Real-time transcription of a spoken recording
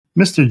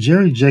Mr.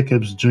 Jerry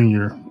Jacobs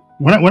Jr.,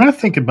 when I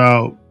think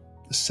about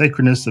the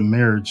sacredness of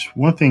marriage,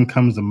 one thing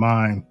comes to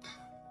mind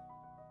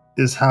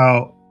is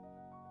how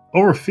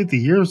over 50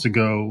 years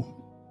ago,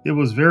 it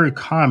was very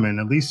common,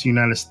 at least in the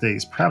United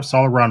States, perhaps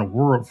all around the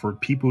world, for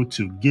people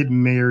to get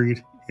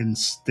married and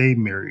stay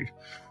married.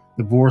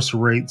 Divorce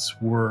rates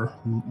were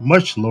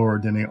much lower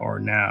than they are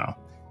now.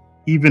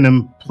 Even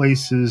in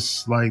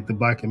places like the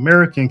Black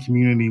American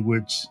community,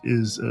 which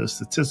is a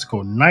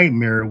statistical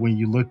nightmare when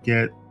you look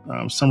at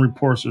some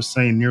reports are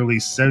saying nearly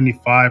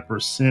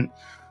 75%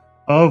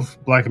 of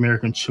Black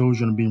American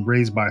children are being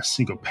raised by a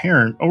single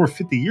parent. Over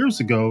 50 years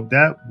ago,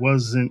 that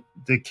wasn't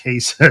the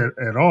case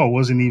at all. It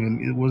wasn't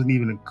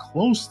even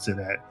close to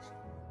that.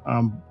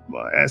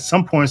 At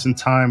some points in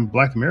time,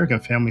 Black American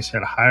families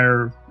had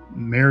higher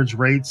marriage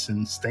rates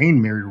and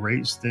staying married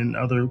rates than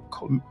other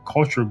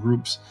cultural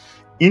groups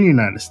in the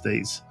United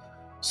States.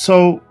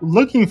 So,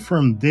 looking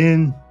from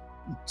then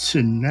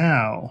to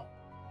now,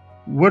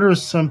 what are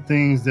some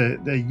things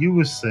that you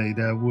would say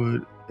that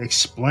would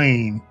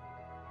explain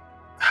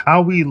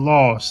how we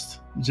lost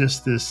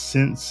just this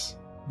sense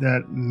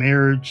that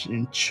marriage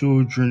and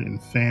children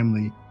and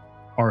family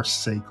are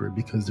sacred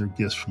because they're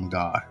gifts from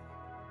God?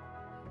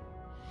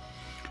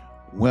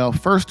 Well,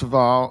 first of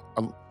all,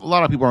 a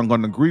lot of people aren't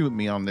going to agree with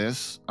me on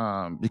this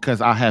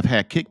because I have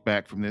had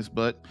kickback from this,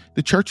 but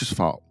the church's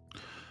fault.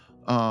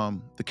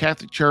 The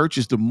Catholic Church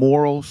is the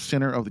moral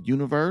center of the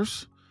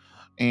universe,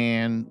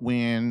 and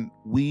when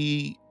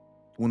we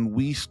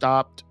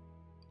stopped,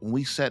 when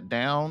we sat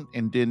down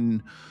and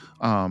didn't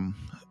um,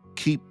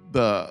 keep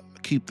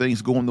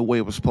things going the way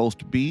it was supposed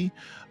to be,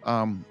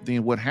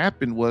 then what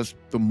happened was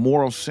the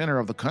moral center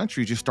of the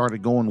country just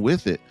started going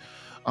with it.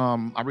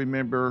 I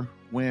remember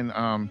when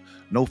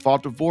no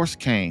fault divorce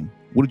came.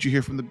 What did you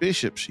hear from the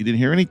bishops? You didn't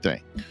hear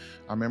anything.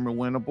 I remember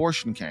when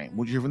abortion came.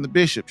 What did you hear from the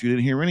bishops? You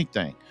didn't hear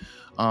anything.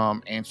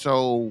 And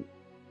so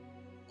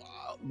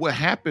what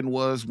happened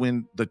was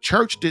when the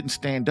church didn't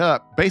stand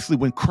up, basically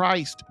when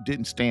Christ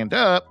didn't stand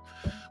up,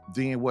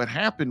 then what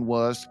happened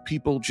was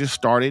people just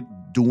started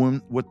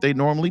doing what they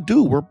normally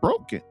do. We're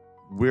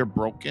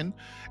broken,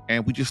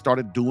 and we just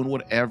started doing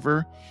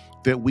whatever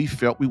that we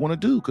felt we want to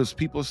do, because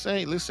people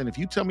say, listen, if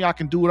you tell me I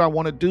can do what I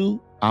want to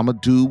do, I'm gonna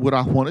do what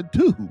I want to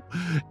do.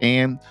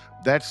 And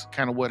that's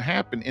kind of what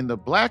happened in the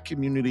Black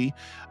community.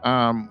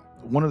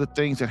 One of the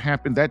things that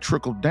happened that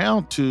trickled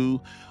down to,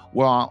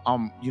 well,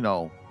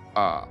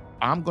 uh,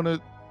 I'm gonna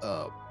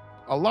uh,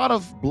 a lot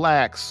of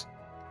Blacks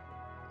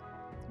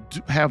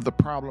have the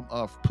problem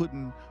of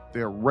putting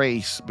their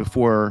race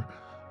before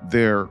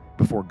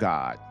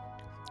God,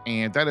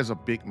 and that is a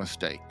big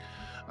mistake.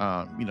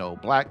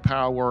 Black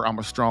power. I'm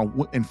a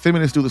strong, and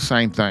feminists do the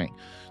same thing.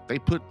 They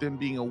put them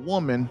being a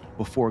woman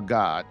before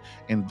God,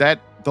 and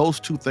that those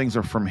two things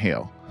are from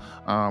hell.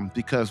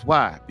 Because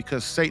why?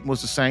 Because Satan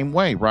was the same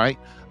way, right?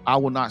 I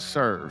will not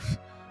serve.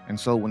 And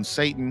so when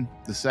Satan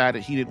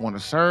decided he didn't want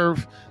to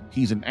serve,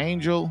 he's an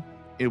angel.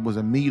 It was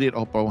immediate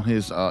upon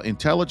his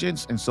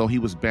intelligence, and so he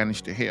was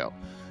banished to hell.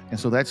 And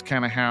so that's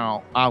kind of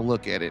how I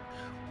look at it.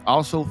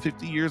 Also,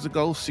 50 years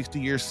ago, 60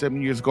 years,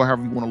 70 years ago,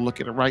 however you want to look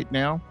at it right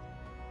now,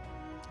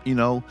 you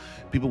know,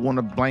 people want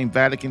to blame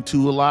Vatican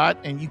II a lot,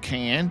 and you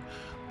can,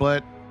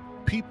 but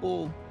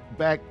people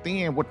back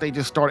then, what they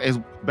just started as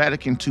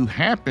Vatican II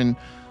happened,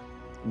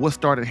 what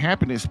started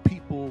happening is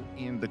people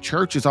in the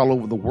churches all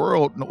over the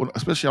world,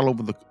 especially all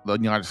over the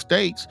United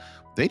States,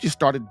 they just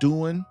started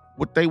doing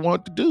what they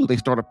wanted to do. They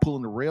started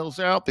pulling the rails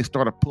out. They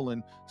started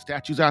pulling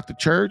statues out the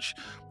church.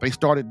 They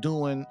started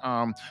doing,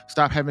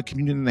 stop having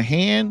communion in the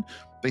hand.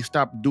 They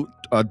stopped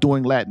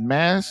doing Latin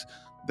Mass.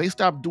 They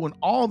stopped doing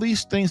all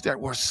these things that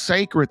were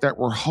sacred, that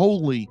were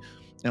holy,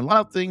 and a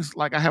lot of things.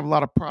 Like I have a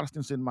lot of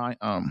Protestants in my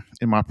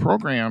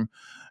program,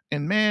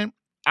 and man,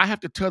 I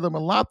have to tell them a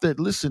lot that,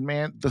 listen,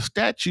 man, the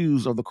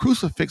statues or the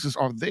crucifixes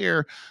are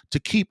there to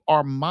keep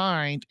our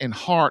mind and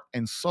heart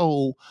and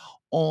soul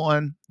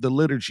on the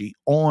liturgy,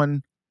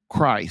 on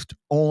Christ,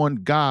 on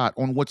God,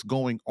 on what's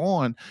going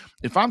on.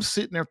 If I'm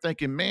sitting there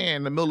thinking, man,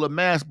 in the middle of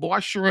Mass, boy, I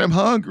sure am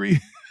hungry.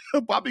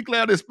 I'll be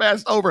glad this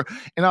Mass over.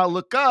 And I'll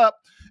look up,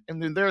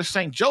 and then there's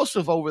St.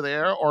 Joseph over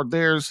there, or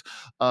there's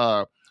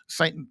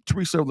Saint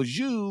Teresa of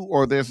Lisieux,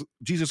 or there's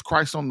Jesus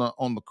Christ on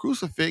the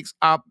crucifix.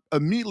 I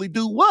immediately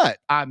do what?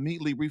 I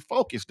immediately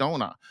refocus,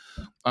 don't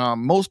I?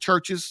 Most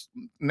churches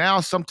now,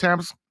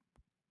 sometimes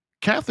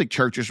Catholic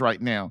churches right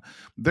now,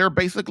 they're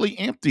basically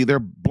empty. They're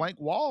blank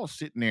walls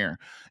sitting there,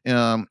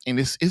 and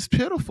it's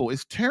pitiful.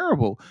 It's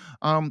terrible.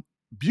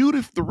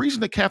 Beautiful. The reason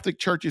the Catholic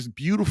Church is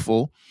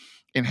beautiful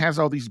and has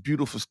all these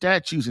beautiful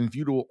statues and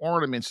beautiful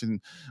ornaments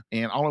and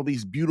all of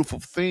these beautiful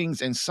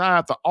things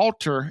inside the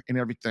altar and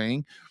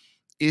everything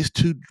is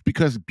to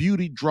because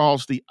beauty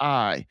draws the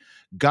eye.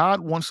 God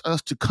wants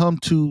us to come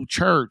to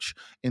church,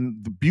 and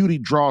the beauty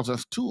draws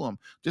us to Him.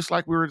 Just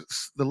like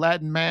the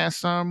Latin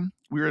Mass.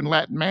 We were in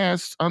Latin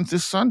Mass on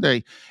this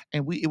Sunday,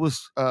 and we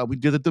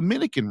did the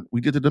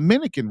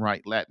Dominican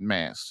rite Latin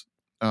Mass,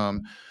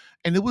 and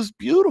it was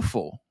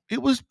beautiful.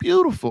 It was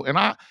beautiful. And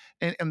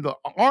the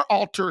our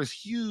altar is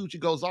huge.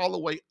 It goes all the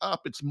way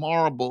up. It's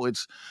marble.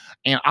 It's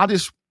and I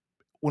just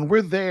when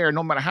we're there,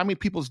 no matter how many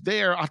people's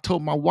there, I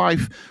told my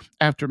wife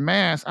after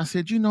mass, I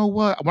said, you know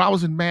what? When I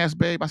was in mass,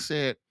 babe, I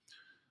said,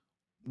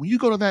 when you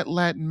go to that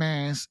Latin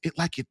mass, it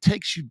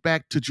takes you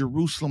back to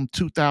Jerusalem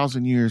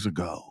 2,000 years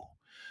ago.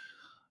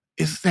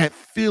 It's that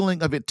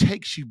feeling of it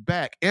takes you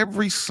back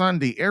every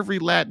Sunday, every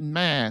Latin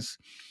mass.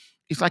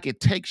 It's like it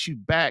takes you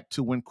back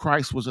to when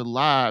Christ was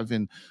alive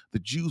and the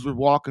Jews were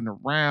walking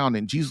around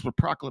and Jesus was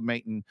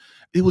proclamating.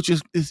 It was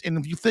just, and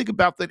if you think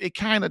about that, it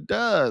kind of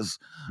does.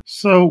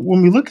 So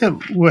when we look at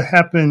what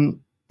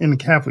happened in the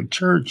Catholic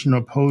Church,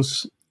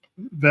 post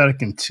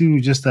Vatican II,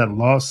 just that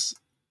loss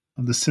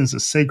of the sense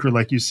of sacred,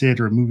 like you said,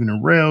 removing the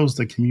rails,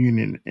 the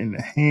communion in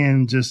the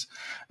hand, just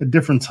a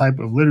different type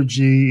of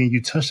liturgy, and you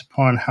touched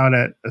upon how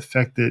that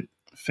affected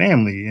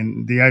family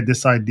and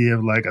this idea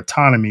of like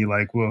autonomy,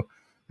 like, well,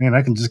 man,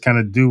 I can just kind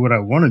of do what I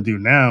want to do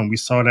now. And we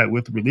saw that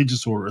with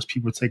religious orders,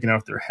 people taking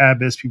off their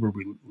habits, people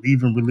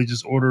leaving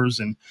religious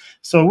orders, and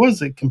so it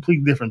was a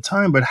completely different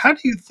time. But how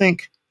do you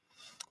think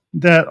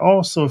that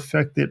also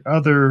affected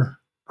other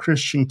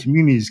Christian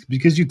communities?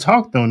 Because you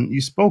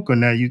spoke on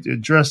that, you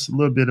addressed a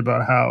little bit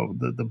about how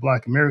the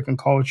Black American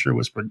culture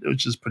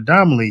which is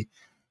predominantly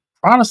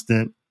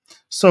Protestant.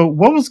 So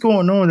what was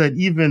going on that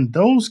even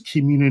those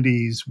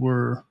communities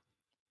were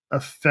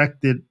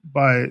affected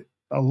by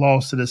a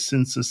loss of the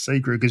sense of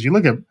sacred? Because you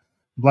look at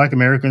Black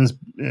Americans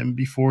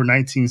before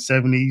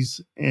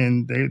 1970s,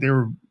 and they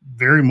were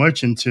very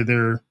much into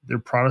their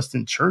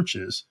Protestant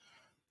churches.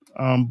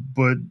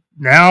 But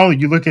now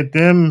you look at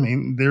them,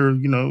 and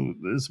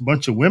there's a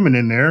bunch of women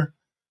in there.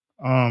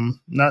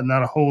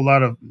 Not a whole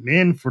lot of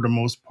men for the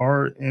most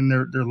part, and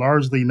they're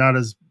largely not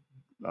as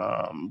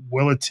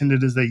well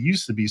attended as they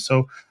used to be.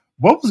 So,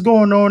 what was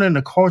going on in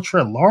the culture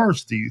at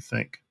large? Do you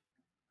think?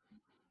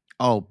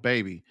 Oh,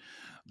 baby,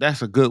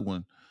 that's a good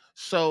one.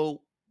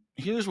 So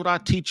here's what I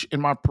teach in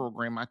my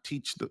program. I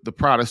teach the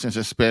Protestants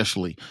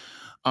especially.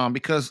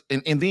 Because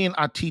and then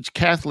I teach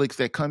Catholics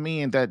that come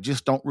in that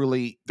just don't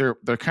really they're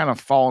kind of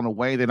falling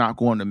away. They're not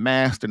going to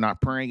mass. They're not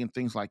praying and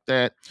things like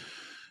that.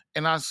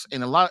 And I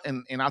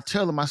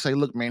tell them, I say,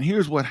 look, man,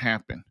 here's what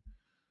happened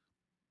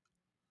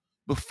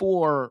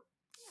before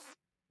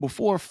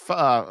for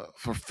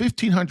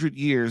 1,500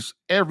 years.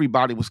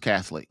 Everybody was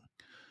Catholic.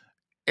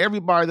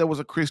 Everybody that was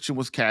a Christian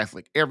was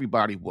Catholic.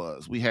 Everybody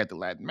was. We had the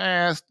Latin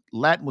Mass.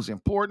 Latin was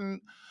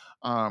important.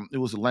 It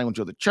was the language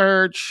of the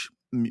church.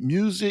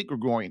 Music,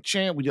 Gregorian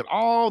chant. We did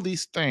all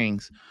these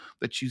things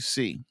that you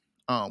see.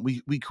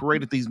 We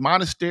created these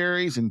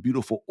monasteries and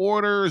beautiful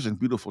orders and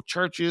beautiful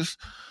churches.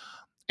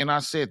 And I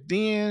said,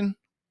 then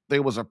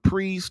there was a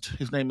priest.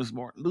 His name is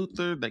Martin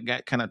Luther. That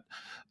got kind of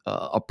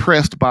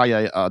oppressed by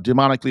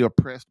demonically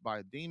oppressed by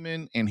a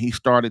demon, and he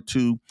started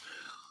to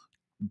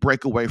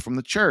break away from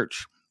the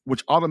church,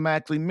 which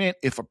automatically meant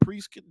if a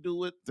priest can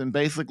do it, then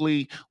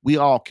basically we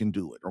all can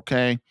do it.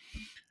 Okay.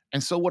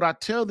 And so what I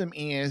tell them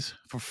is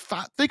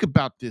think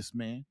about this,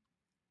 man.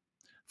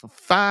 For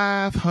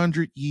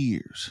 500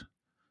 years,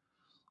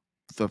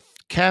 the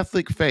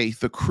Catholic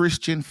faith, the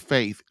Christian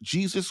faith,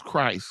 Jesus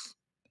Christ,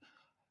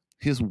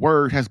 his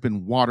word has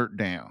been watered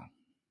down.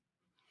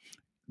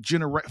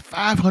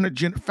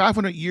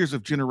 500 years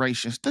of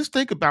generations. Let's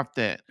think about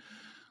that.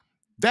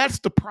 That's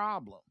the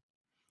problem.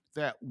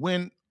 That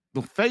when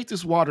the faith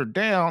is watered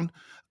down,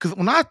 because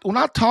when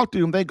I talk to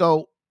them, they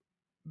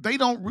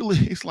don't really,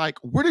 it's like,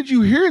 where did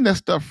you hear that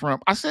stuff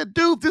from? I said,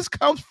 dude, this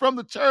comes from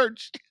the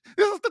church.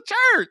 This is the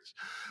church.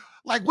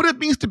 Like what it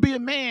means to be a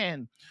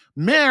man,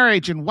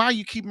 marriage, and why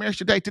you keep marriage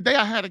today. Today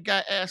I had a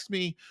guy ask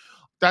me,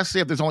 I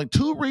said, there's only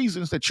two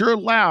reasons that you're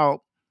allowed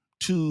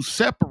to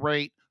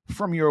separate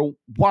from your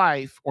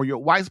wife, or your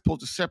wife's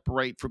supposed to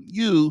separate from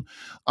you.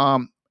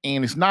 And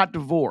it's not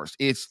divorce.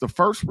 It's the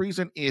first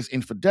reason is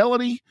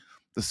infidelity.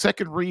 The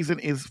second reason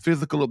is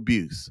physical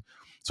abuse.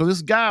 So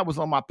this guy was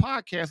on my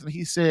podcast and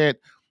he said,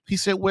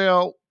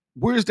 well,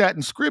 where's that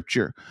in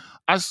scripture?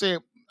 I said,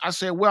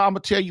 well, I'm gonna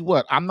tell you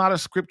what, I'm not a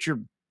scripture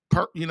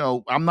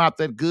I'm not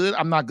that good.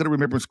 I'm not good at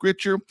remembering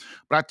scripture,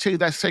 but I tell you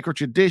that sacred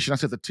tradition. I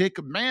said the Ten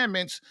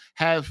Commandments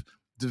have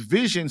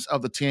divisions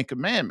of the Ten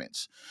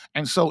Commandments.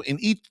 And so in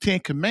each Ten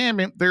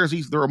Commandment, there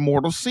are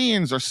mortal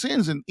sins or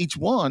sins in each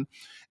one.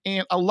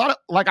 And a lot of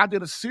like I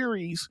did a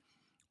series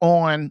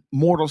on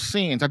mortal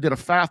sins. I did a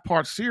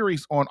 5-part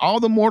series on all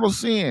the mortal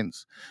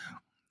sins.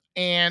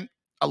 And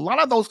a lot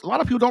of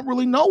people don't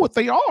really know what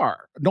they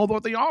are,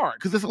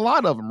 because there's a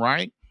lot of them,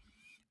 right?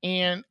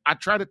 And I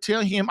try to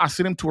tell him, I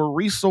sent him to a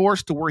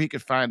resource to where he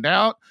could find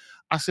out.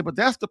 I said, but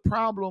that's the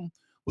problem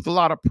with a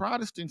lot of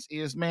Protestants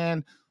is,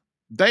 man,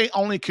 they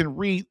only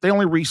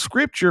read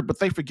scripture, but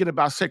they forget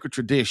about sacred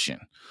tradition.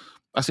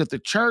 I said the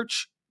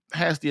church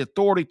has the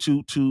authority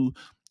to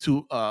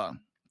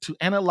to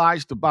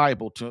analyze the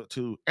Bible,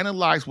 to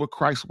analyze what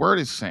Christ's word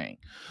is saying.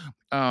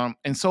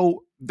 And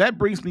so that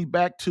brings me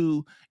back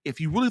to, if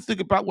you really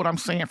think about what I'm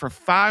saying, for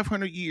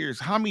 500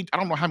 years, I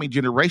don't know how many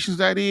generations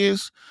that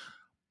is,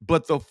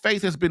 but the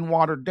faith has been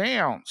watered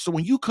down. So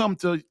when you come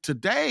to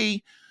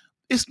today,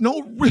 it's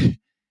no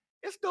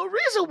it's no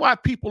reason why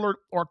people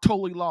are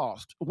totally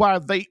lost. Why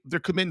they're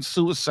committing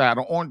suicide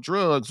or on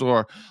drugs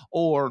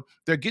or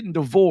they're getting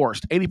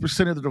divorced.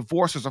 80% of the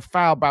divorces are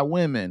filed by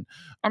women.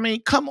 I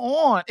mean, come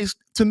on. It's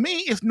to me,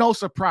 it's no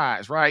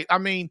surprise, right? I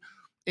mean,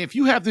 if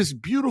you have this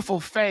beautiful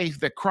faith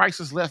that Christ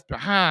has left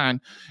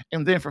behind,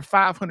 and then for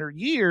 500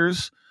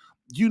 years,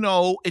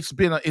 it's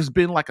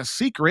been like a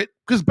secret.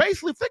 Because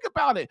basically, think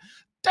about it.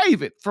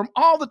 David, from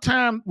all the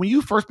time when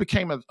you first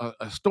became a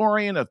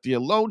historian, a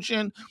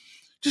theologian,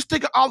 just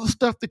think of all the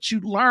stuff that you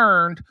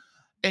learned,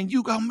 and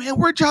you go, man,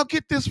 where'd y'all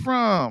get this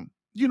from?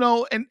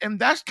 And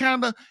that's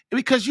kind of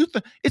because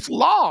it's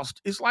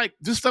lost. It's like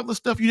just some of the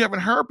stuff you haven't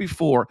heard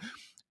before.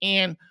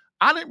 And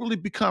I didn't really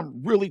become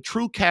really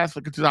true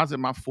Catholic until I was in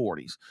my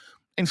 40s.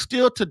 And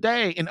still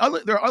today,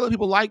 there are other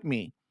people like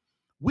me.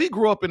 We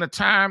grew up in a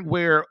time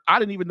where I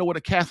didn't even know what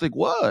a Catholic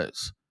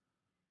was.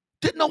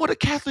 Didn't know what a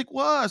Catholic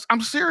was.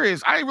 I'm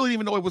serious. I didn't really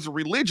even know it was a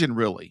religion,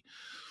 really.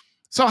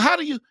 So how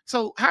do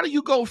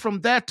you go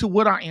from that to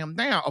what I am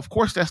now? Of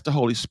course, that's the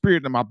Holy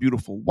Spirit and my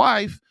beautiful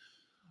wife.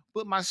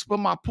 But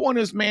my point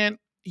is, man,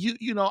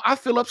 I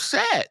feel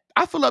upset.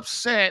 I feel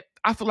upset.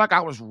 I feel like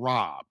I was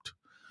robbed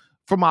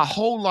for my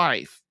whole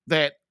life.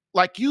 That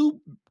like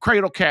you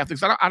cradle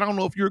Catholics. I don't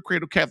know if you're a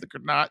cradle Catholic or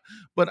not,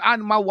 but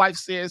my wife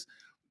says,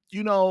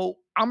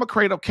 I'm a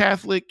cradle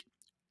Catholic.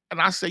 And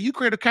I say, you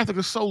cradle Catholic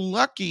are so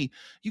lucky.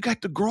 You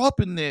got to grow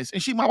up in this.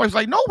 And my wife's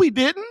like, no, we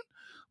didn't.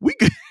 We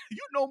you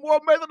know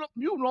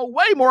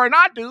way more than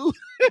I do.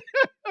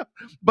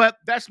 But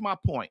that's my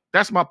point.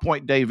 That's my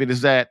point, David,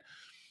 is that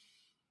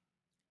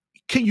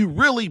can you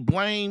really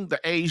blame the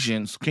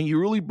Asians? Can you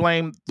really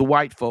blame the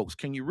white folks?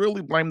 Can you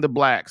really blame the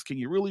blacks? Can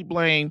you really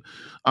blame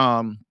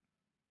the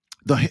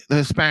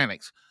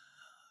Hispanics?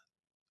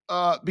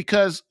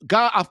 Because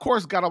God, of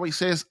course, God always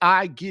says,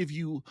 I give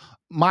you,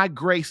 my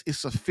grace is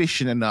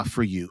sufficient enough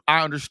for you.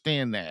 I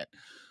understand that.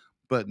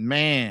 But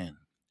man,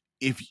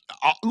 if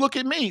look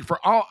at me,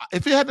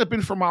 if it hadn't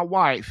been for my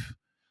wife,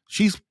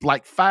 she's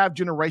like 5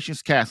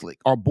 generations Catholic.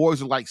 Our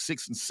boys are like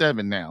 6 and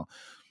 7 now.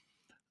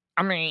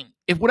 I mean,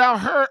 if without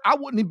her, I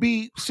wouldn't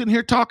be sitting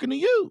here talking to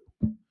you.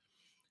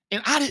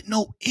 And I didn't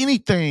know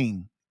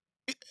anything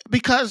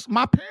because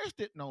my parents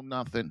didn't know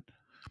nothing.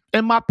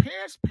 And my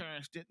parents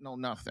didn't know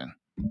nothing.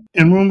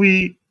 And when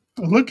we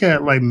look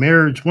at like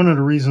marriage, one of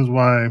the reasons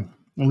why,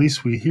 at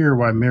least we hear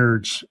why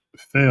marriage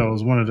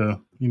fails, one of the,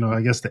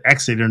 I guess the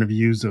exit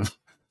interviews of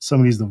some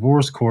of these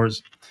divorce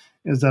courts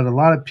is that a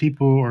lot of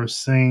people are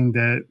saying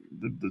that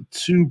the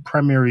two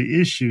primary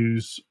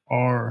issues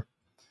are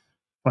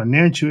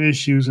financial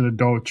issues and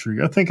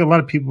adultery. I think a lot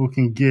of people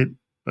can get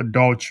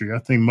adultery. I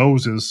think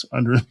Moses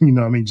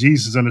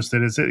Jesus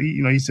understood it.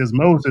 He says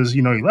Moses, he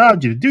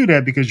allowed you to do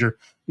that because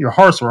your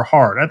hearts were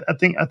hard. I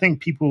think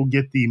people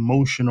get the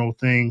emotional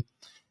thing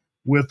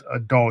with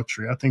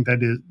adultery. I think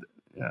that is.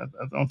 I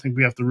don't think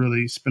we have to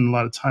really spend a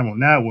lot of time on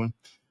that one.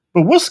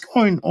 But what's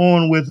going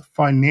on with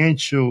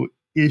financial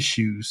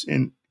issues?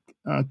 And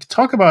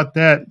talk about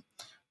that,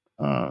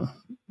 uh,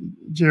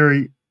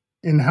 Jerry,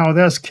 and how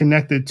that's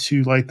connected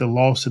to like the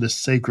loss of the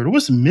sacred.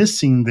 What's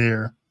missing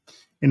there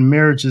in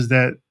marriage is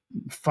that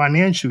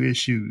financial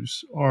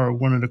issues are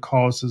one of the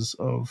causes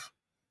of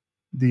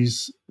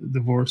these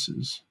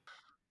divorces.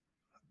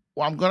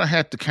 Well, I'm going to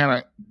have to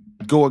kind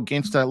of go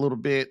against that a little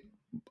bit.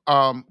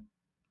 Um,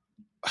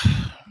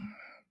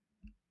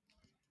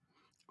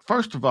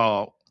 First of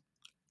all,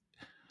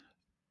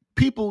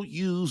 people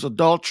use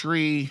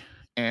adultery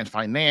and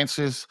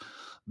finances.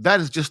 That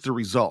is just the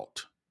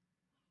result.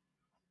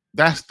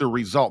 That's the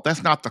result.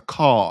 That's not the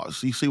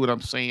cause. You see what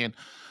I'm saying?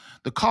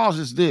 The cause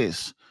is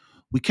this: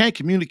 we can't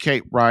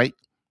communicate right.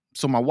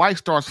 So my wife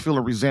starts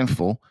feeling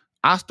resentful.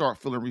 I start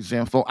feeling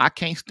resentful. I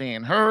can't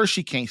stand her.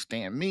 She can't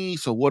stand me.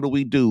 So what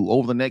do?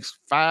 Over the next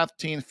 5,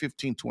 10,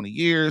 15, 20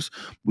 years,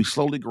 we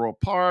slowly grow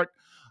apart.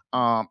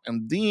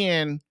 And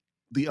then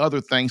the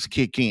other things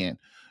kick in.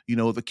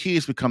 The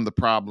kids become the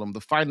problem.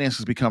 The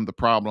finances become the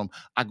problem.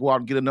 I go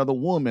out and get another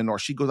woman, or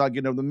she goes out and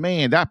get another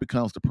man. That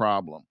becomes the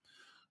problem.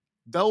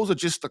 Those are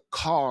just the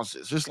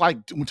causes. Just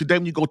like today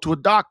when you go to a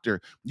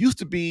doctor, used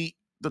to be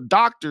the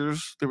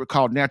doctors, they were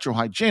called natural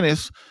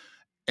hygienists,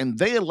 and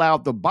they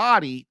allowed the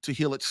body to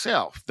heal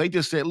itself. They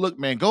just said, look,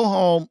 man, go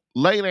home,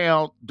 lay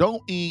down,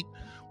 don't eat,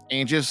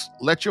 and just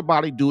let your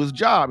body do its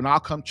job. And I'll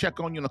come check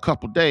on you in a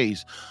couple of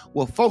days.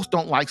 Well, folks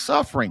don't like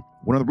suffering.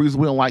 One of the reasons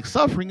we don't like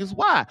suffering is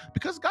why?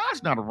 Because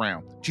God's not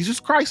around. Jesus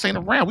Christ ain't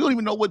around. We don't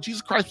even know what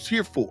Jesus Christ is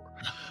here for,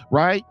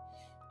 right?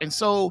 And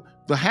so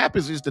the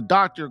happens is the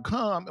doctor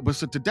come, but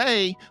so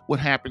today what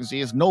happens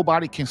is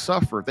nobody can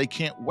suffer. They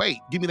can't wait.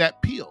 Give me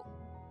that pill,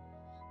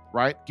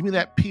 right? Give me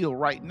that pill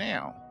right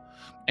now.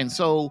 And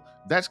so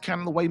that's kind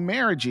of the way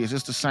marriage is.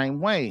 It's the same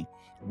way.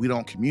 We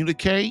don't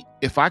communicate.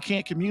 If I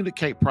can't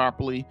communicate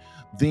properly,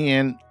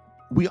 then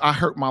I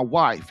hurt my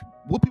wife.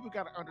 What people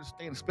got to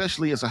understand,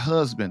 especially as a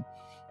husband,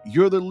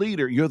 you're the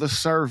leader, you're the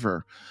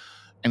server.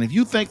 And if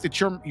you think that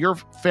your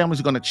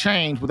family's going to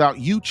change without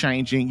you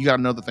changing, you got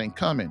another thing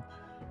coming.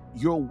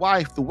 Your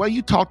wife, the way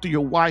you talk to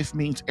your wife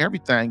means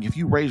everything. If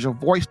you raise your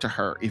voice to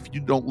her, if you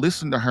don't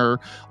listen to her,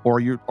 or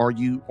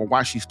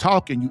while she's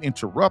talking, you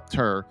interrupt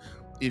her,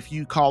 if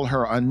you call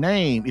her a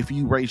name, if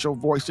you raise your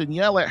voice and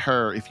yell at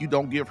her, if you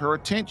don't give her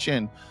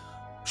attention,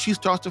 she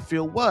starts to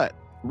feel what?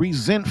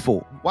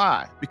 Resentful.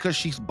 Why? Because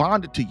she's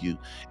bonded to you.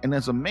 And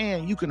as a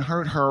man, you can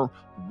hurt her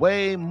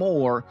way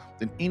more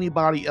than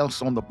anybody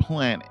else on the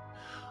planet.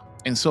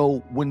 And so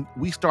when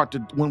we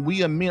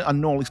are men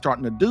unknowingly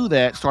start to do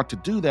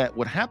that,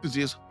 what happens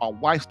is our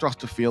wife starts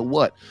to feel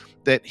what?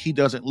 That he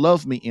doesn't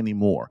love me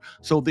anymore.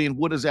 So then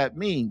what does that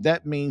mean?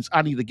 That means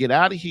I need to get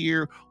out of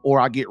here, or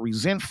I get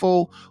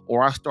resentful,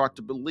 or I start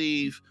to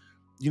believe,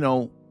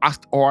 and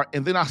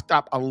then I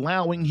stop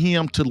allowing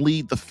him to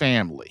lead the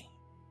family.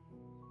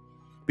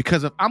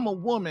 Because if I'm a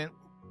woman,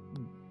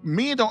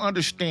 men don't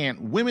understand.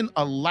 Women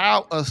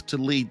allow us to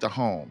lead the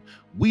home.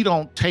 We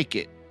don't take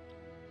it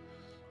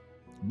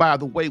by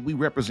the way we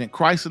represent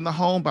Christ in the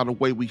home, by the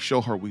way we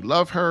show her we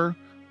love her,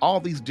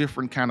 all these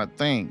different kind of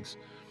things.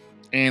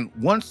 And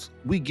once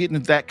we get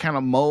into that kind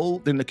of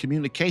mode, then the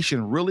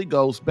communication really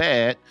goes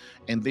bad.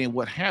 And then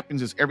what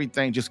happens is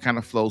everything just kind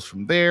of flows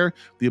from there.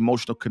 The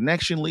emotional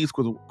connection leads,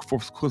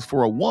 because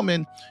for a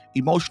woman,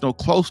 emotional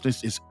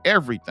closeness is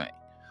everything.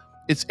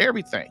 It's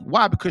everything.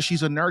 Why? Because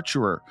she's a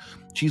nurturer.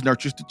 She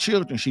nurtures the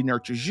children. She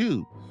nurtures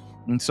you.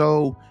 And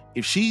so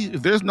if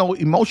there's no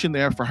emotion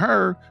there for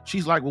her,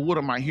 she's like, well, what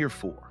am I here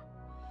for?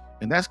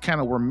 And that's kind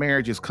of where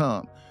marriages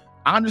come.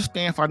 I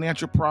understand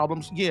financial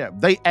problems. Yeah,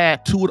 they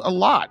add to it a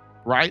lot,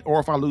 right? Or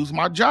if I lose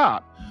my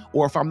job,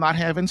 or if I'm not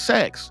having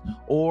sex,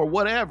 or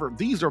whatever.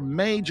 These are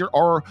major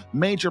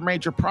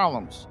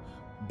problems,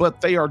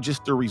 but they are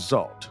just the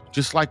result.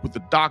 Just like with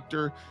the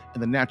doctor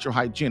and the natural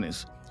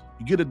hygienist,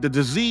 the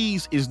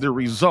disease is the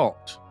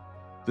result.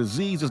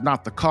 Disease is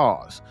not the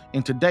cause.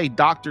 And today,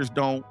 doctors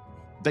don't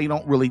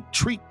really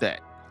treat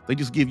that. They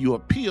just give you a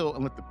pill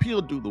and let the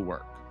pill do the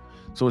work.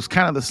 So it's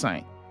kind of the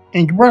same.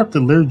 And you brought up the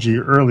liturgy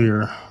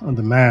earlier on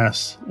the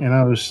Mass, and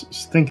I was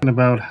thinking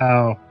about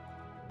how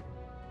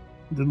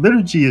the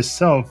liturgy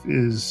itself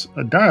is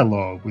a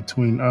dialogue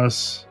between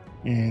us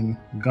and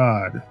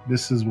God.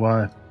 This is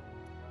why,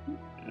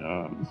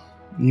 um,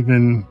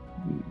 even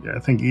I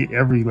think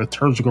every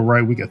liturgical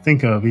rite we could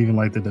think of, even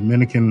like the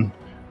Dominican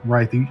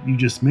rite that you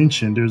just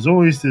mentioned, there's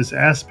always this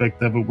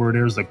aspect of it where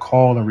there's a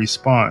call and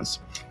response.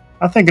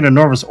 I think in the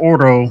Novus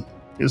Ordo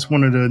is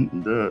one of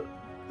the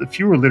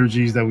fewer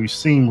liturgies that we've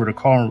seen where the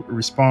call and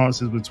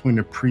response is between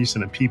the priest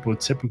and the people.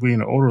 Typically in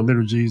the older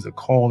liturgies, the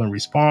call and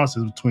response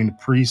is between the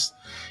priest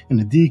and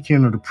the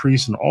deacon, or the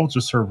priest and the altar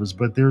servers.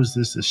 But there's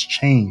this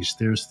exchange,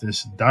 there's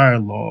this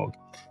dialogue.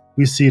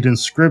 We see it in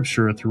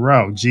scripture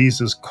throughout.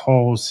 Jesus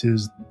calls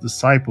his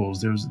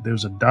disciples.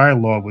 There's a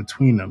dialogue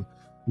between them.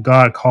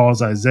 God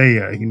calls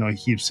Isaiah. He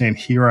keeps saying,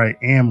 "Here I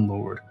am,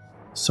 Lord."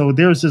 So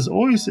there's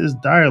always this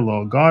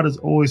dialogue. God is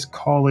always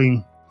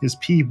calling his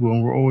people,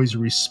 and we're always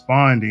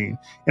responding.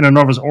 In a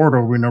Novus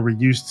Ordo, we're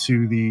used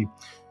to the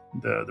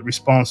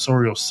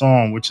responsorial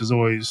psalm, which is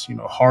always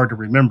hard to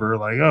remember.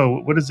 Like,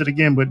 oh, what is it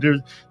again? But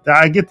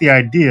I get the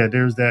idea.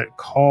 There's that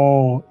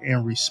call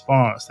and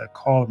response. That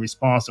call and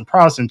response. In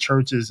Protestant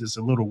churches, it's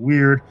a little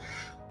weird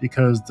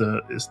because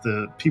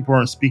the people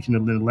aren't speaking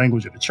the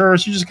language of the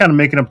church. You're just kind of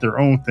making up their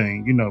own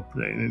thing,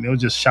 and they'll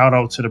just shout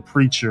out to the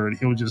preacher, and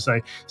he'll just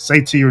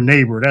say to your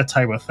neighbor, that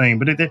type of thing.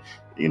 But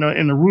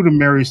in the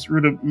rudimentary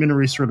sort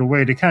of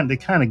way, they kind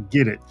of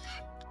get it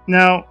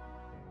now.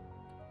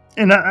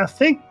 And I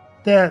think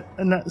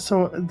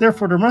so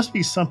therefore there must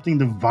be something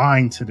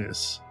divine to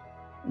this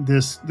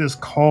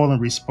call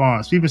and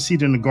response. We even see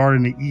it in the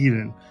Garden of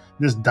Eden,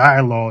 this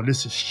dialogue,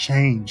 this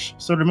exchange.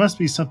 So there must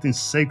be something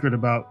sacred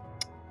about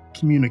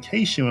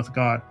communication with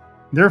God.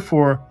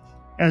 Therefore,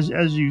 as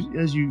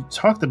you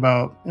talked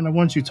about, and I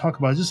want you to talk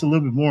about just a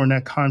little bit more in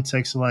that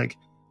context, like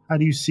how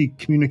do you see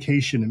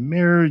communication in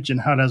marriage and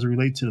how does it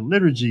relate to the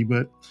liturgy?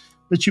 But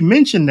you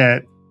mentioned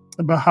that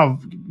about how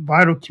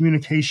vital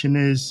communication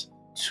is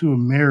to a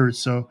marriage.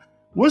 So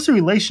what's the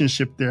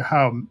relationship there?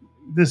 How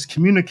this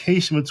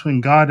communication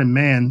between God and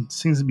man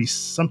seems to be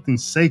something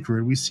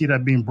sacred. We see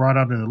that being brought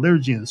out in the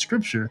liturgy and the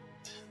scripture.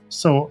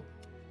 So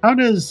how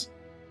does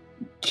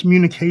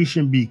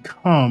communication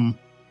become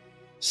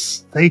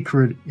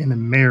sacred in a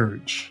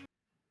marriage?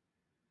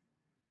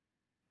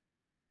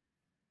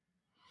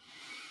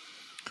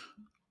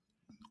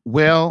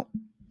 Well,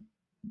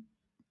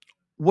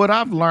 what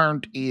I've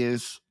learned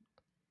is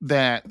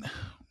that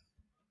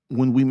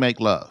when we make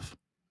love,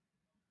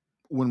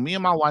 when me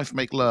and my wife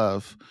make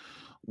love,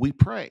 we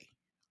pray.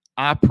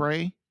 I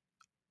pray,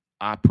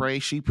 I pray,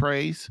 she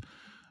prays,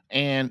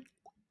 and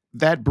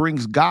that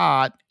brings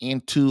God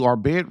into our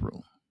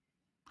bedroom.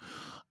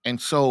 And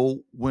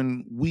so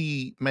when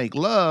we make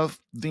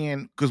love,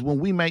 then because when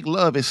we make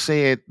love, it's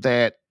said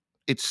that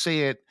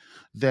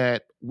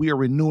we are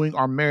renewing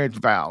our marriage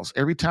vows.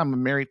 Every time a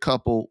married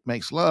couple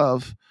makes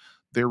love,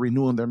 they're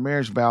renewing their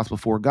marriage vows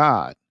before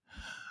God.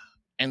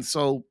 And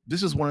so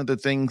this is one of the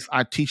things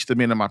I teach the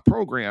men in my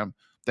program,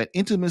 that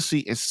intimacy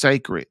is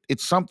sacred.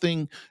 It's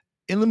something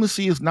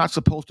Intimacy is not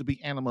supposed to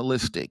be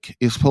animalistic.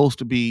 It's supposed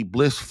to be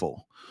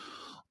blissful.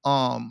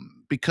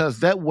 Because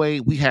that way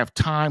we have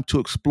time to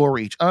explore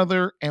each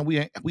other, and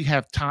we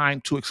have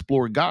time to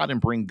explore God and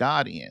bring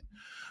God in.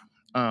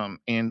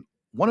 And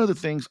one of the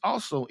things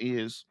also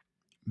is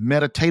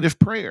meditative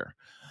prayer.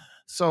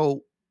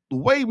 So the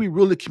way we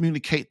really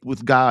communicate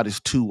with God is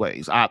two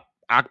ways.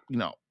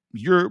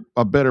 You're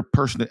a better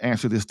person to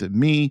answer this than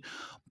me,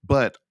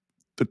 but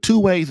the two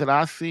ways that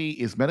I see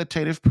is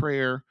meditative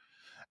prayer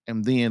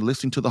and then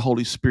listening to the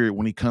Holy Spirit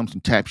when He comes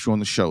and taps you on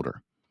the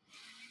shoulder.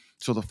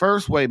 So the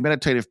first way,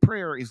 meditative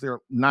prayer, is there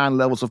are 9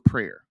 levels of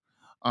prayer.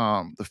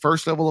 The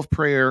first level of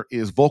prayer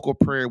is vocal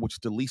prayer, which is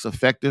the least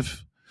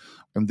effective.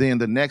 And then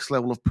the next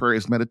level of prayer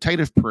is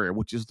meditative prayer,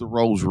 which is the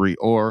rosary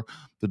or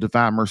the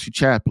Divine Mercy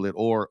Chaplet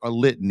or a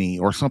litany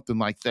or something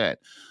like that,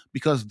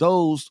 because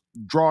those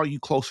draw you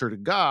closer to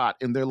God,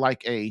 and they're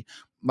like a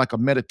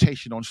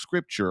meditation on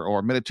Scripture or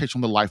a meditation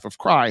on the life of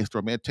Christ or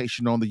a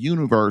meditation on the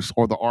universe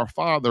or the Our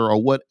Father or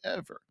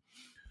whatever.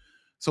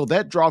 So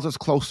that draws us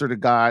closer to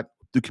God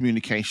through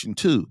communication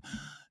too.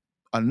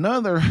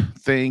 Another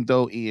thing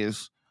though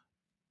is,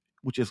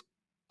 which is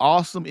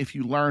awesome if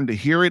you learn to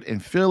hear it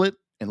and feel it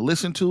and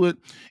listen to it,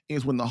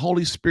 is when the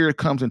Holy Spirit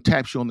comes and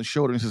taps you on the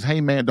shoulder and says,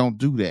 "Hey man, don't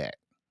do that.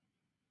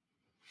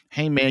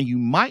 Hey man, you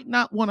might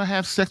not want to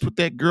have sex with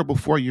that girl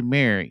before you're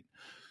married.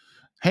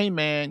 Hey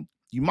man,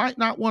 you might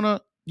not want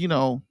to,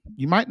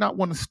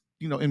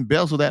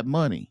 embezzle that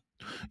money.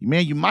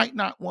 Man, you might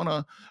not want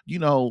to, you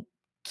know,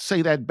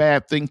 say that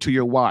bad thing to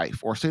your wife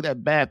or say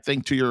that bad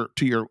thing to your.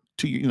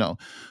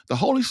 The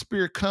Holy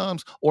Spirit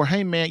comes, or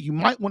hey man, you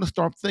might want to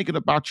start thinking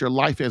about your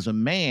life as a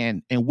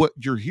man and what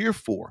you're here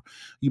for.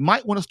 You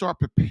might want to start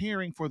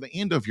preparing for the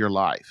end of your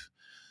life.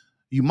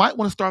 You might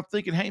want to start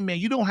thinking, hey man,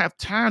 you don't have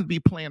time to be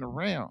playing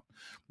around.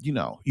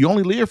 You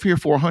only live here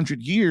for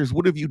 100 years.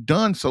 What have you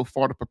done so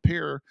far to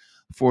prepare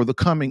for the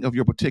coming of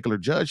your particular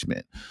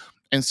judgment?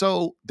 And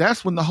so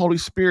that's when the Holy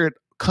Spirit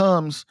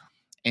comes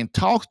and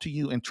talks to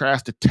you and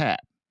tries to tap.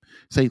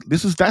 Say,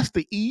 that's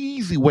the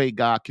easy way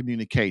God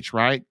communicates,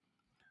 right?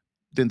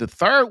 Then the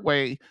third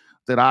way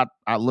that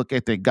I look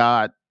at that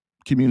God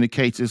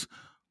communicates is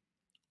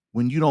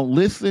when you don't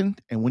listen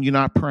and when you're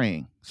not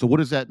praying. So what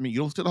does that mean? You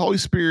don't listen to the Holy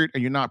Spirit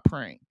and you're not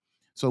praying.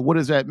 So what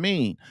does that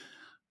mean?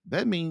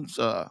 That means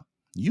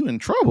you in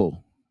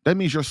trouble. That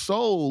means your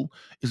soul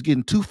is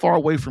getting too far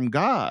away from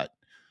God.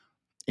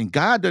 And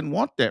God doesn't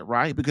want that,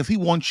 right? Because He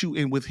wants you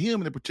in with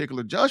Him in a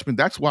particular judgment.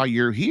 That's why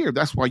you're here.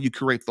 That's why you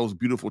create those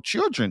beautiful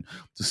children,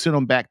 to send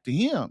them back to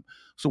Him.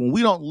 So when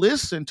we don't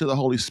listen to the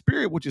Holy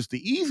Spirit, which is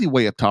the easy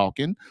way of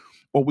talking,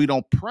 or we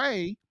don't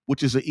pray,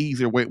 which is an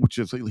easier way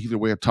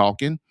of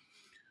talking,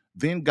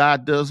 then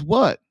God does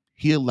what?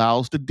 He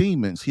allows the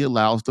demons, He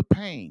allows the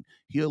pain,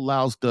 He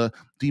allows the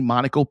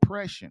demonic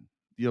oppression,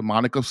 the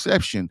demonic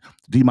obsession,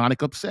 the demonic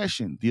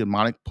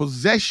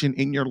possession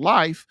in your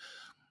life,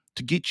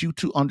 to get you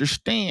to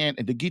understand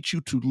and to get you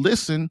to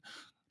listen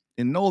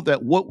and know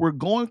that what you're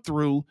going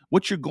through,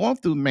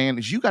 man,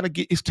 is you got to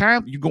get, it's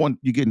time, you're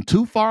getting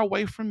too far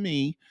away from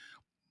me,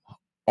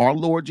 our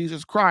Lord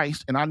Jesus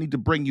Christ, and I need to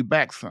bring you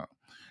back some.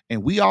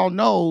 And we all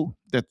know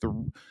that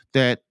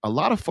a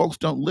lot of folks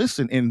don't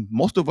listen, and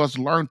most of us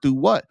learn through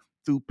what?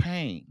 Through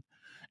pain.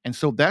 And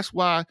so that's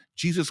why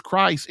Jesus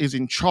Christ is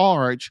in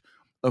charge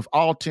of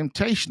all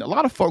temptation. A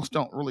lot of folks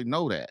don't really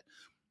know that.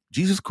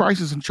 Jesus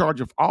Christ is in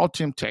charge of all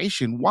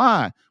temptation.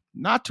 Why?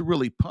 Not to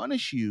really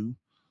punish you,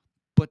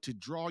 but to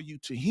draw you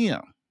to Him.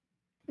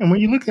 And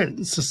when you look at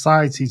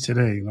society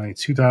today, like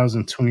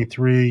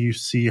 2023, you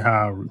see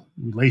how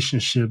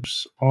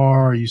relationships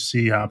are. You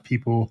see how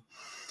people,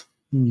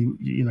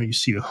 you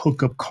see the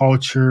hookup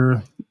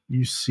culture.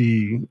 You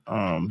see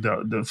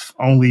the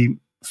only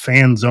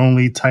fans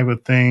only type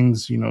of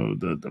things.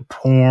 The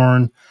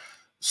porn,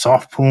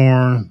 soft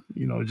porn.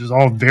 Just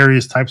all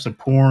various types of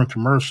porn,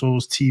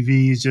 commercials,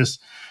 TVs. Just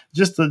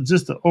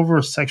the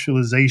over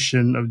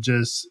sexualization of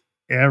just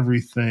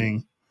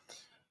everything.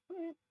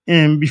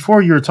 And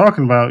before you were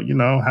talking about,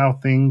 how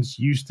things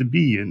used to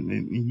be,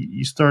 and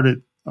you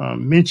started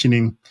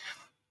mentioning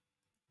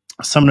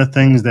some of the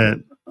things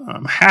that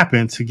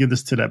happened to get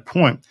us to that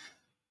point.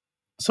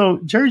 So,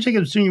 Jerry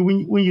Jacobs Jr.,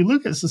 when you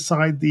look at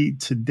society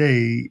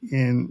today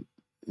and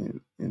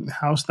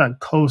how it's not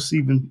close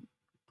even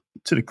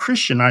to the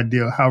Christian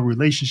idea of how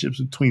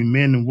relationships between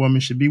men and women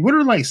should be, what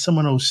are like some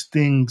of those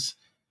things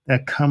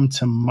that come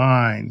to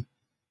mind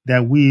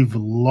that we've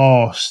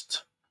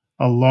lost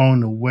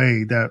along the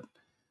way that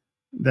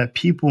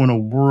people in the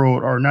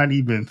world are not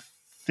even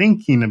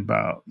thinking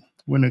about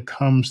when it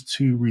comes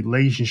to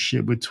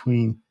relationship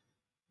between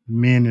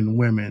men and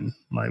women?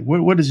 Like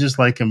what is just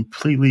like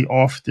completely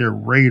off their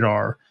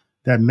radar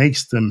that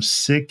makes them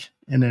sick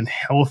and then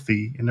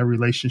healthy in their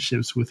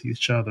relationships with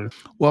each other?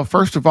 Well,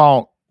 first of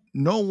all,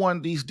 no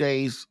one these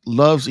days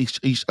loves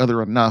each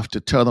other enough to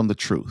tell them the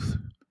truth.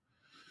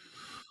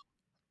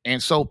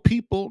 And so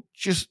people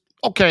just,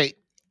 okay,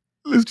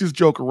 let's just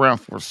joke around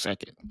for a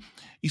second.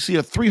 You see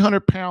a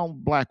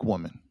 300-pound black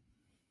woman,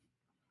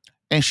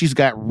 and she's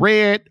got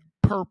red,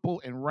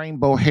 purple and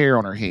rainbow hair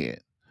on her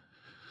head.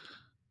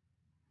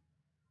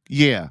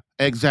 Yeah,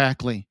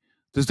 exactly.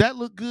 Does that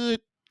look good?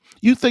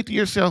 You think to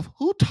yourself,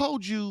 who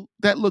told you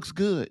that looks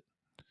good?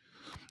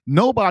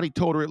 Nobody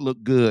told her it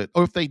looked good.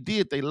 Or if they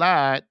did, they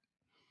lied.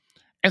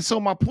 And so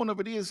my point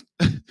of it is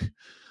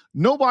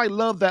nobody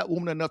loved that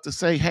woman enough to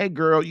say, hey,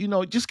 girl,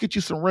 just get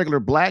you some regular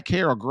black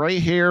hair or gray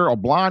hair or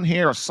blonde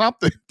hair or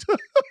something,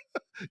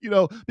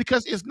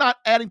 because it's not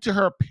adding to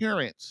her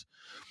appearance.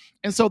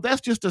 And so that's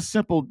just a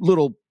simple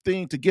little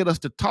thing to get us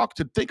to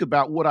think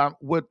about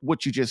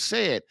what you just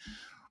said.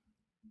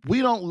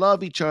 We don't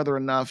love each other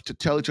enough to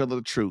tell each other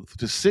the truth,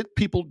 to sit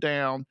people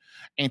down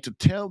and to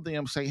tell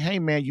them, say, hey,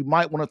 man, you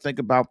might want to think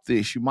about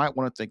this. You might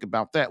want to think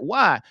about that.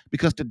 Why?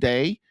 Because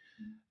today,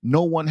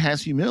 no one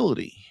has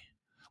humility.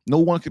 No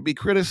one can be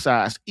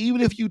criticized, even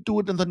if you do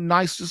it in the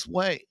nicest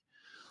way.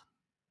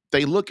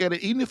 They look at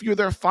it, even if you're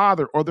their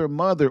father or their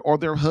mother or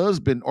their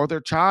husband or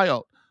their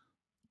child,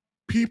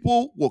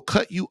 people will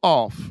cut you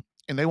off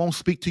and they won't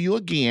speak to you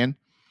again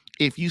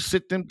if you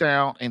sit them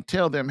down and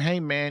tell them, hey,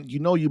 man, you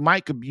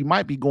might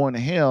be going to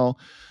hell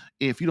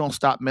if you don't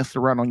stop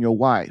messing around on your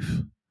wife.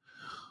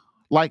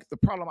 Like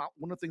one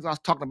of the things I was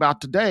talking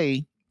about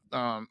today,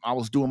 I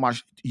was doing my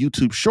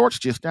YouTube shorts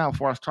just now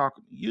before I was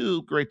talking to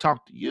you, great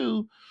talk to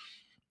you,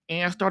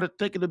 and I started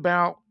thinking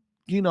about,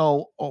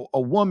 a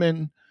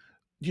woman,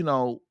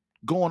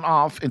 going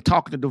off and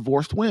talking to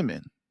divorced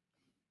women.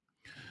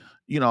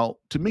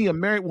 To me, a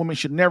married woman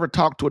should never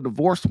talk to a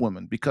divorced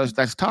woman because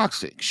that's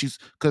toxic.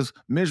 Because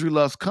misery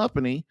loves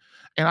company.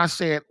 And I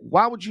said,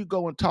 why would you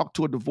go and talk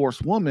to a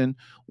divorced woman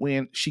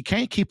when she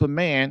can't keep a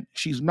man,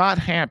 she's not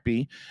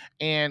happy,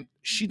 and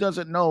she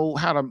doesn't know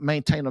how to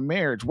maintain a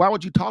marriage? Why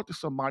would you talk to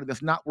somebody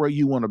that's not where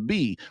you want to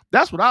be?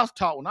 That's what I was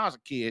taught when I was a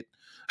kid.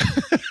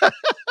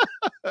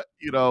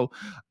 you know,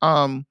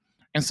 um,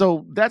 and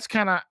so that's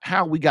kind of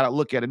how we got to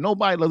look at it.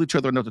 Nobody loves each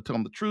other enough to tell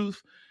them the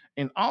truth.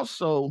 And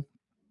also,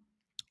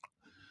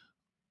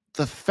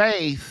 the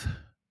faith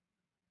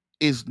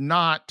is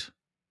not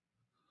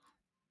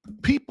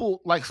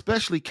people like,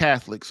 especially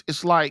Catholics.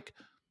 It's like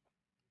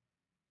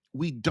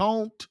we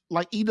don't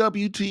like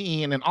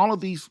EWTN and all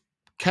of these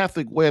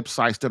Catholic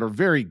websites that are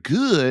very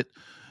good,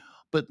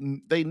 but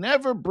they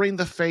never bring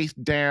the faith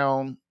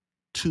down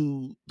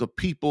to the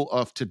people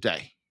of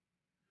today.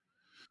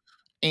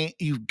 And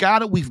we've got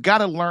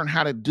to learn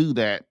how to do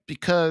that,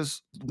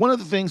 because one of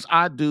the things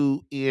I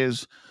do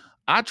is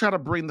I try to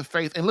bring the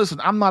faith. And listen,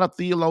 I'm not a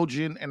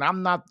theologian and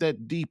I'm not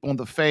that deep on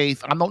the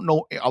faith. I don't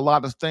know a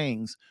lot of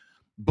things,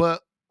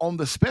 but on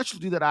the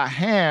specialty that I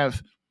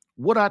have,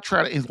 what I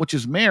try to, which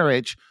is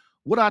marriage,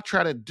 what I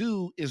try to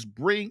do is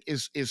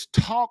is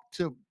talk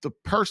to the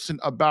person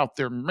about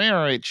their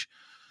marriage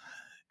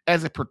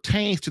as it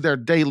pertains to their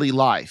daily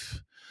life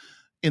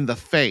in the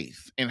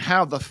faith, and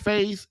how the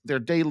faith, their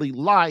daily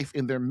life,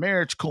 and their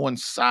marriage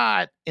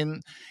coincide,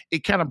 and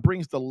it kind of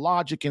brings the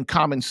logic and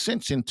common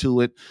sense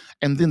into it,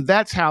 and then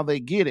that's how they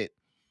get it.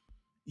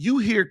 You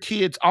hear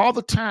kids all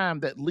the time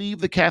that leave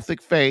the Catholic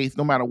faith,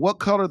 no matter what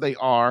color they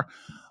are,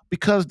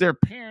 because their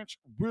parents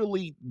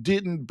really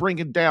didn't bring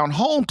it down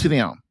home to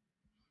them.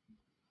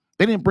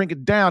 They didn't bring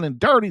it down and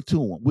dirty to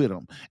them with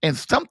them. And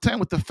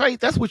sometimes with the faith,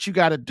 that's what you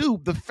got to do.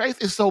 The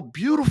faith is so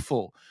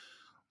beautiful.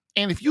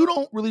 And if you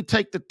don't really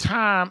take the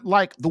time,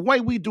 like the way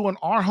we do in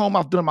our home,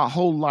 I've done my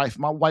whole life,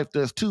 my wife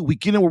does too. We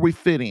get in where we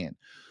fit in.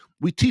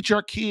 We teach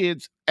our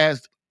kids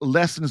as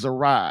lessons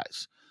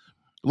arise.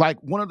 Like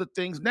one of the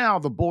things now,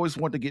 the boys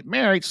want to get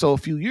married. So a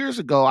few years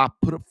ago, I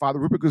put up Father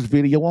Ripperger's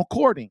video on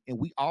courting, and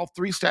we all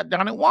three sat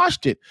down and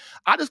watched it.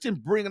 I just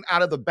didn't bring it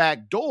out of the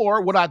back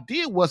door. What I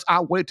did was I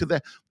waited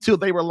till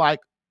they were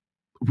like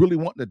really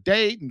wanting to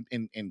date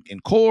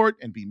and court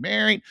and be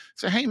married.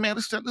 Say, hey man,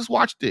 let's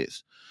watch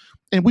this.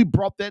 And I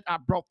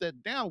brought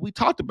that down. We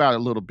talked about it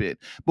a little bit,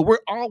 but we're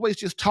always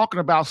just talking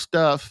about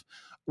stuff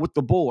with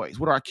the boys,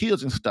 with our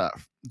kids and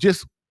stuff,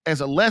 just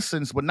as a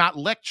lessons, but not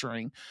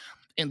lecturing.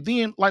 And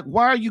then, like,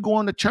 why are you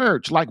going to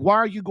church? Like, why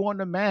are you going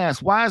to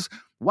mass? Why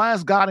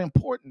is God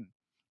important?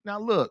 Now,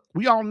 look,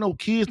 we all know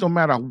kids, no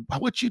matter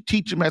what you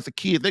teach them as a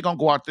kid, they're gonna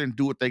go out there and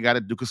do what they got to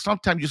do. Because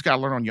sometimes you just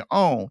gotta learn on your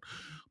own.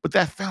 But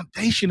that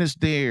foundation is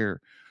there.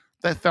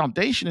 That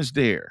foundation is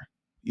there.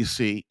 You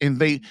see, and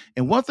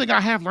one thing I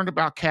have learned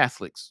about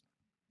Catholics,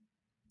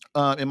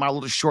 in my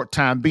little short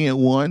time being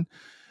one,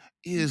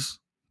 is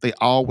they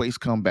always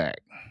come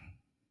back.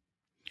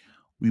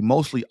 We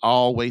mostly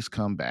always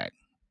come back.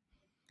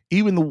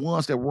 Even the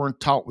ones that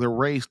weren't taught, they're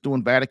raised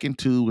doing Vatican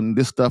II and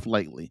this stuff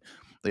lately,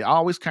 they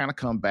always kind of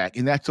come back.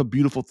 And that's a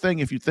beautiful thing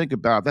if you think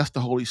about it. That's the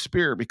Holy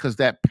Spirit, because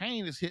that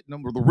pain is hitting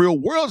them, or the real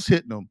world's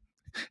hitting them.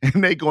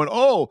 And they going,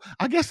 oh,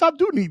 I guess I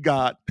do need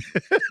God.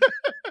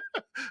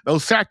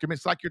 Those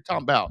sacraments, like you're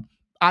talking about.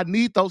 I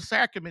need those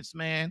sacraments,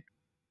 man.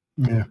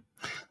 Yeah.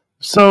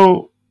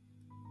 So,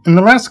 in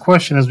the last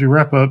question, as we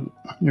wrap up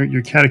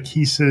your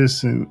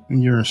catechesis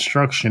and your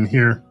instruction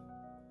here,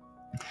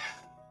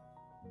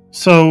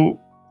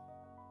 so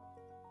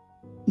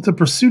the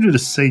pursuit of the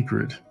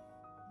sacred,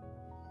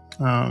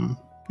 and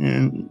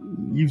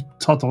you've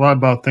talked a lot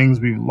about things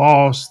we've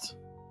lost,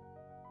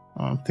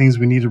 things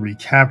we need to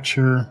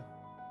recapture.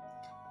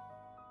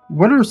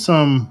 What are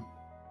some,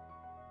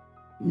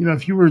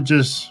 if you were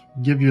just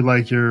give you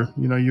like you're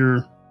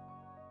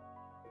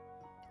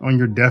on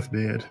your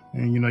deathbed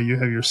and you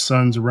have your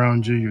sons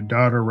around you, your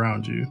daughter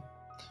around you.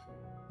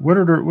 What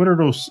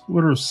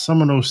are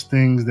some of those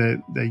things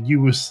that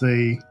you would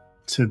say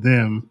to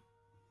them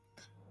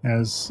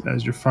as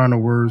your final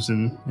words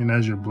and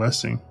as your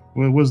blessing?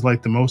 What was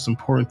like the most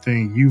important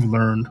thing you've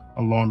learned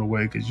along the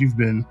way? Because you've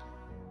been,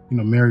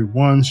 married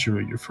once,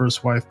 your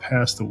first wife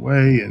passed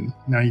away, and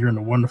now you're in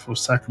a wonderful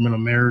sacramental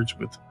marriage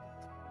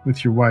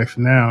with your wife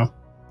now.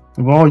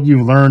 Of all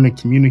you've learned and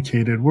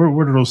communicated, what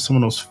are those some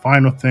of those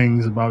final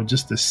things about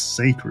just the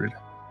sacred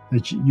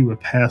that you would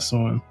pass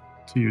on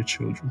to your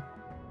children?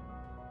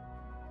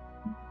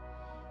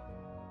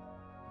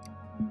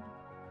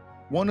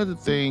 One of the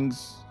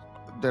things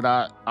that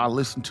I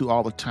listen to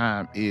all the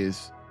time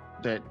is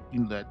that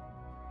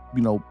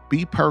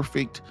be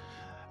perfect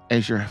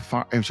as your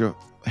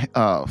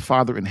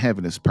Father in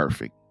heaven is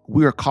perfect.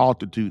 We are called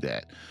to do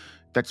that.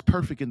 That's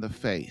perfect in the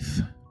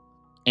faith.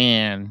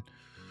 And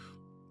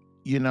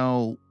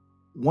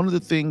one of the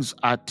things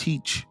I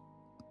teach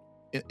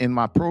in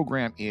my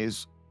program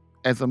is,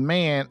 as a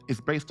man, it's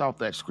based off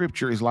that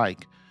scripture, is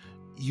like,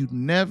 you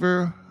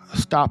never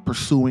stop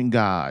pursuing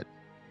God.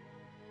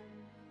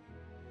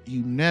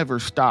 You never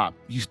stop.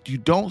 You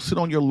don't sit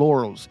on your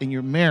laurels in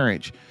your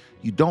marriage.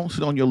 You don't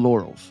sit on your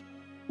laurels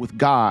with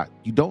God.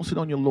 You don't sit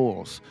on your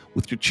laurels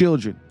with your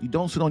children. You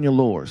don't sit on your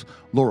laurels.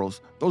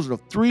 Those are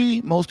the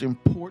three most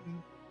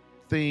important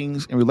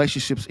things in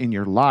relationships in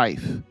your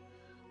life.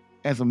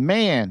 As a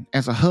man,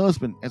 as a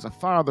husband, as a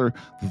father,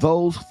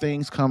 those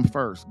things come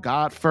first.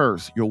 God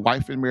first, your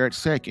wife and marriage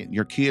second,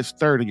 your kids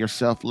third, and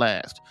yourself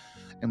last.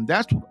 And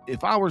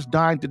if I was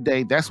dying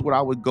today, that's what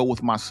I would go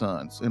with my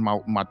sons and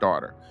my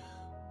daughter.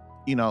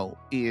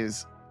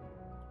 Is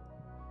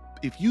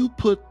if you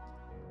put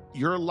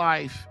your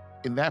life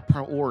in that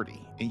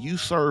priority and you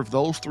serve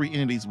those three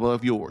entities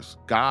above yours,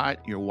 God,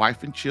 your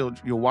wife and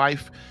children,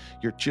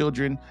 your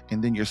children,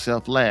 and then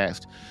yourself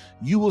last,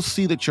 you will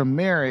see that your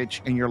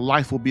marriage and your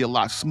life will be a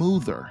lot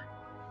smoother.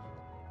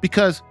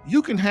 Because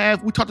you can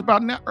have, we talked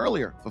about that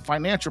earlier, the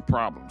financial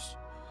problems,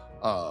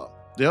 the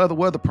other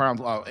weather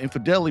problems,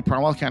 infidelity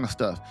problems, all kind of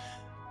stuff.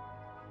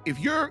 If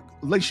your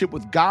relationship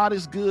with God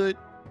is good,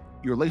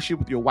 your relationship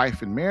with your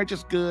wife and marriage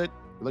is good,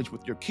 your relationship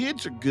with your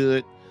kids are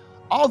good,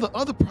 all the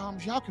other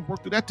problems, y'all can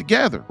work through that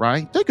together,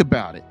 right? Think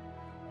about it.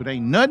 But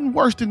ain't nothing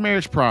worse than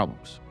marriage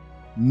problems.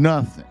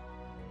 Nothing.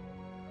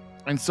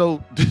 And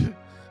so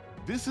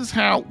this is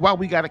why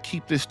we got to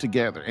keep this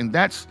together. And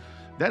that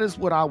is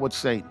what I would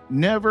say.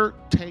 Never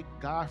take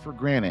God for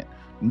granted.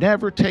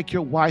 Never take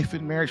your wife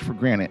and marriage for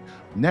granted.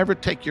 Never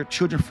take your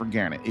children for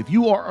granted. If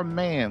you are a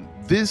man,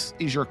 this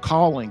is your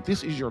calling.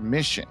 This is your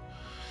mission.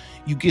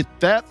 You get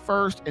that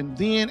first, and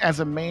then as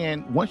a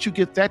man, once you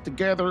get that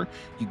together,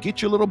 you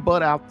get your little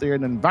butt out there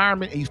in the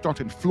environment and you start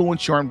to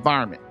influence your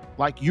environment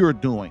like you're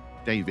doing,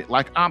 David,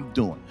 like I'm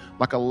doing,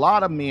 like a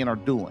lot of men are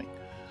doing.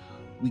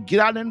 We get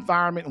out in the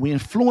environment and we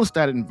influence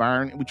that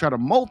environment and we try to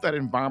mold that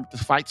environment to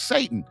fight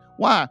Satan.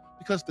 Why?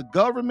 Because the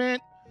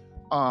government,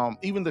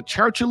 even the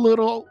church a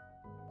little,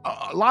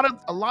 a lot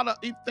of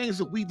things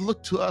that we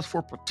look to us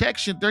for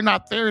protection, they're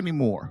not there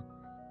anymore.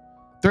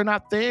 They're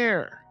not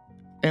there.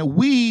 And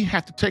we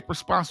have to take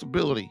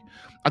responsibility.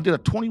 I did a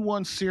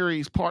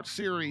 21-part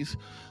series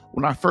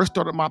when I first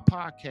started my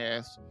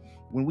podcast,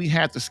 when we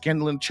had the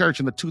scandal in church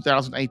in the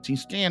 2018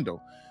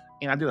 scandal.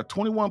 And I did a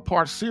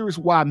 21-part series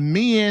why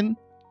men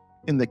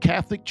in the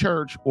Catholic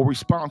Church were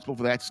responsible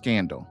for that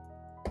scandal.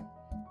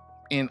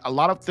 And a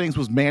lot of things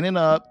was manning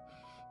up,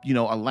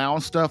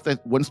 allowing stuff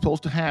that wasn't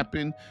supposed to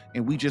happen.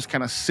 And we just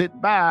kind of sit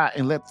by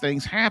and let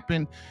things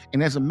happen.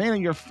 And as a man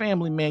in your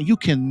family, man, you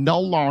can no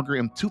longer,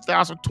 in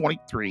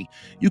 2023,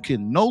 you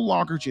can no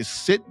longer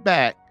just sit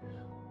back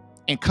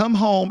and come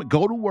home,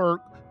 go to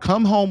work,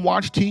 come home,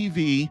 watch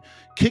TV,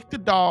 kick the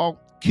dog,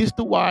 kiss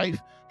the wife,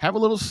 have a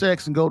little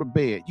sex, and go to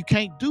bed. You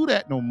can't do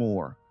that no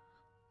more.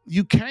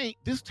 You can't.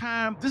 This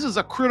is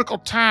a critical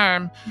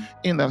time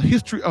in the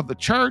history of the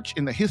church,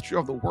 in the history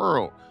of the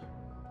world.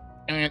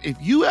 And if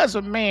you as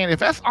a man, if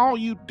that's all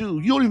you do,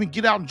 you don't even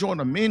get out and join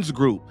a men's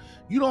group.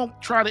 You don't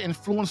try to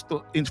influence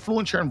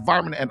your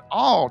environment at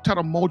all, try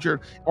to mold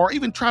or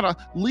even try to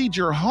lead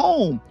your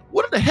home.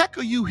 What the heck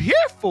are you here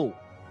for?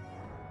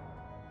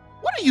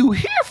 What are you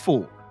here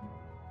for?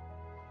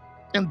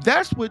 And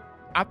that's what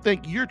I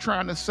think you're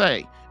trying to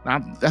say. Now,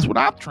 that's what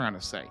I'm trying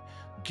to say.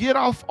 Get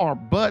off our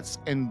butts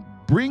and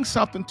bring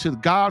something to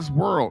God's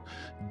world.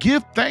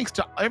 Give thanks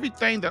to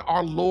everything that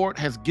our Lord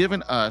has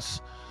given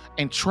us,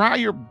 and try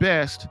your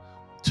best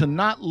to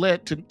not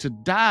let to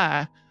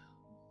die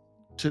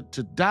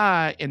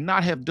and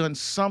not have done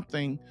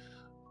something,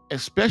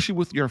 especially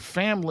with your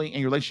family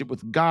and your relationship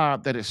with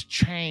God, that has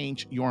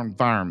changed your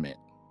environment.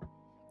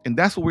 And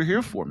that's what we're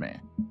here for, man.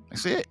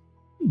 That's it.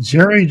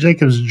 Jerry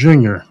Jacobs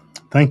Jr.,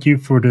 thank you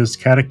for this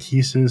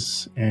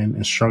catechesis and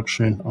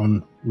instruction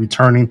on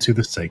returning to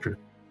the sacred.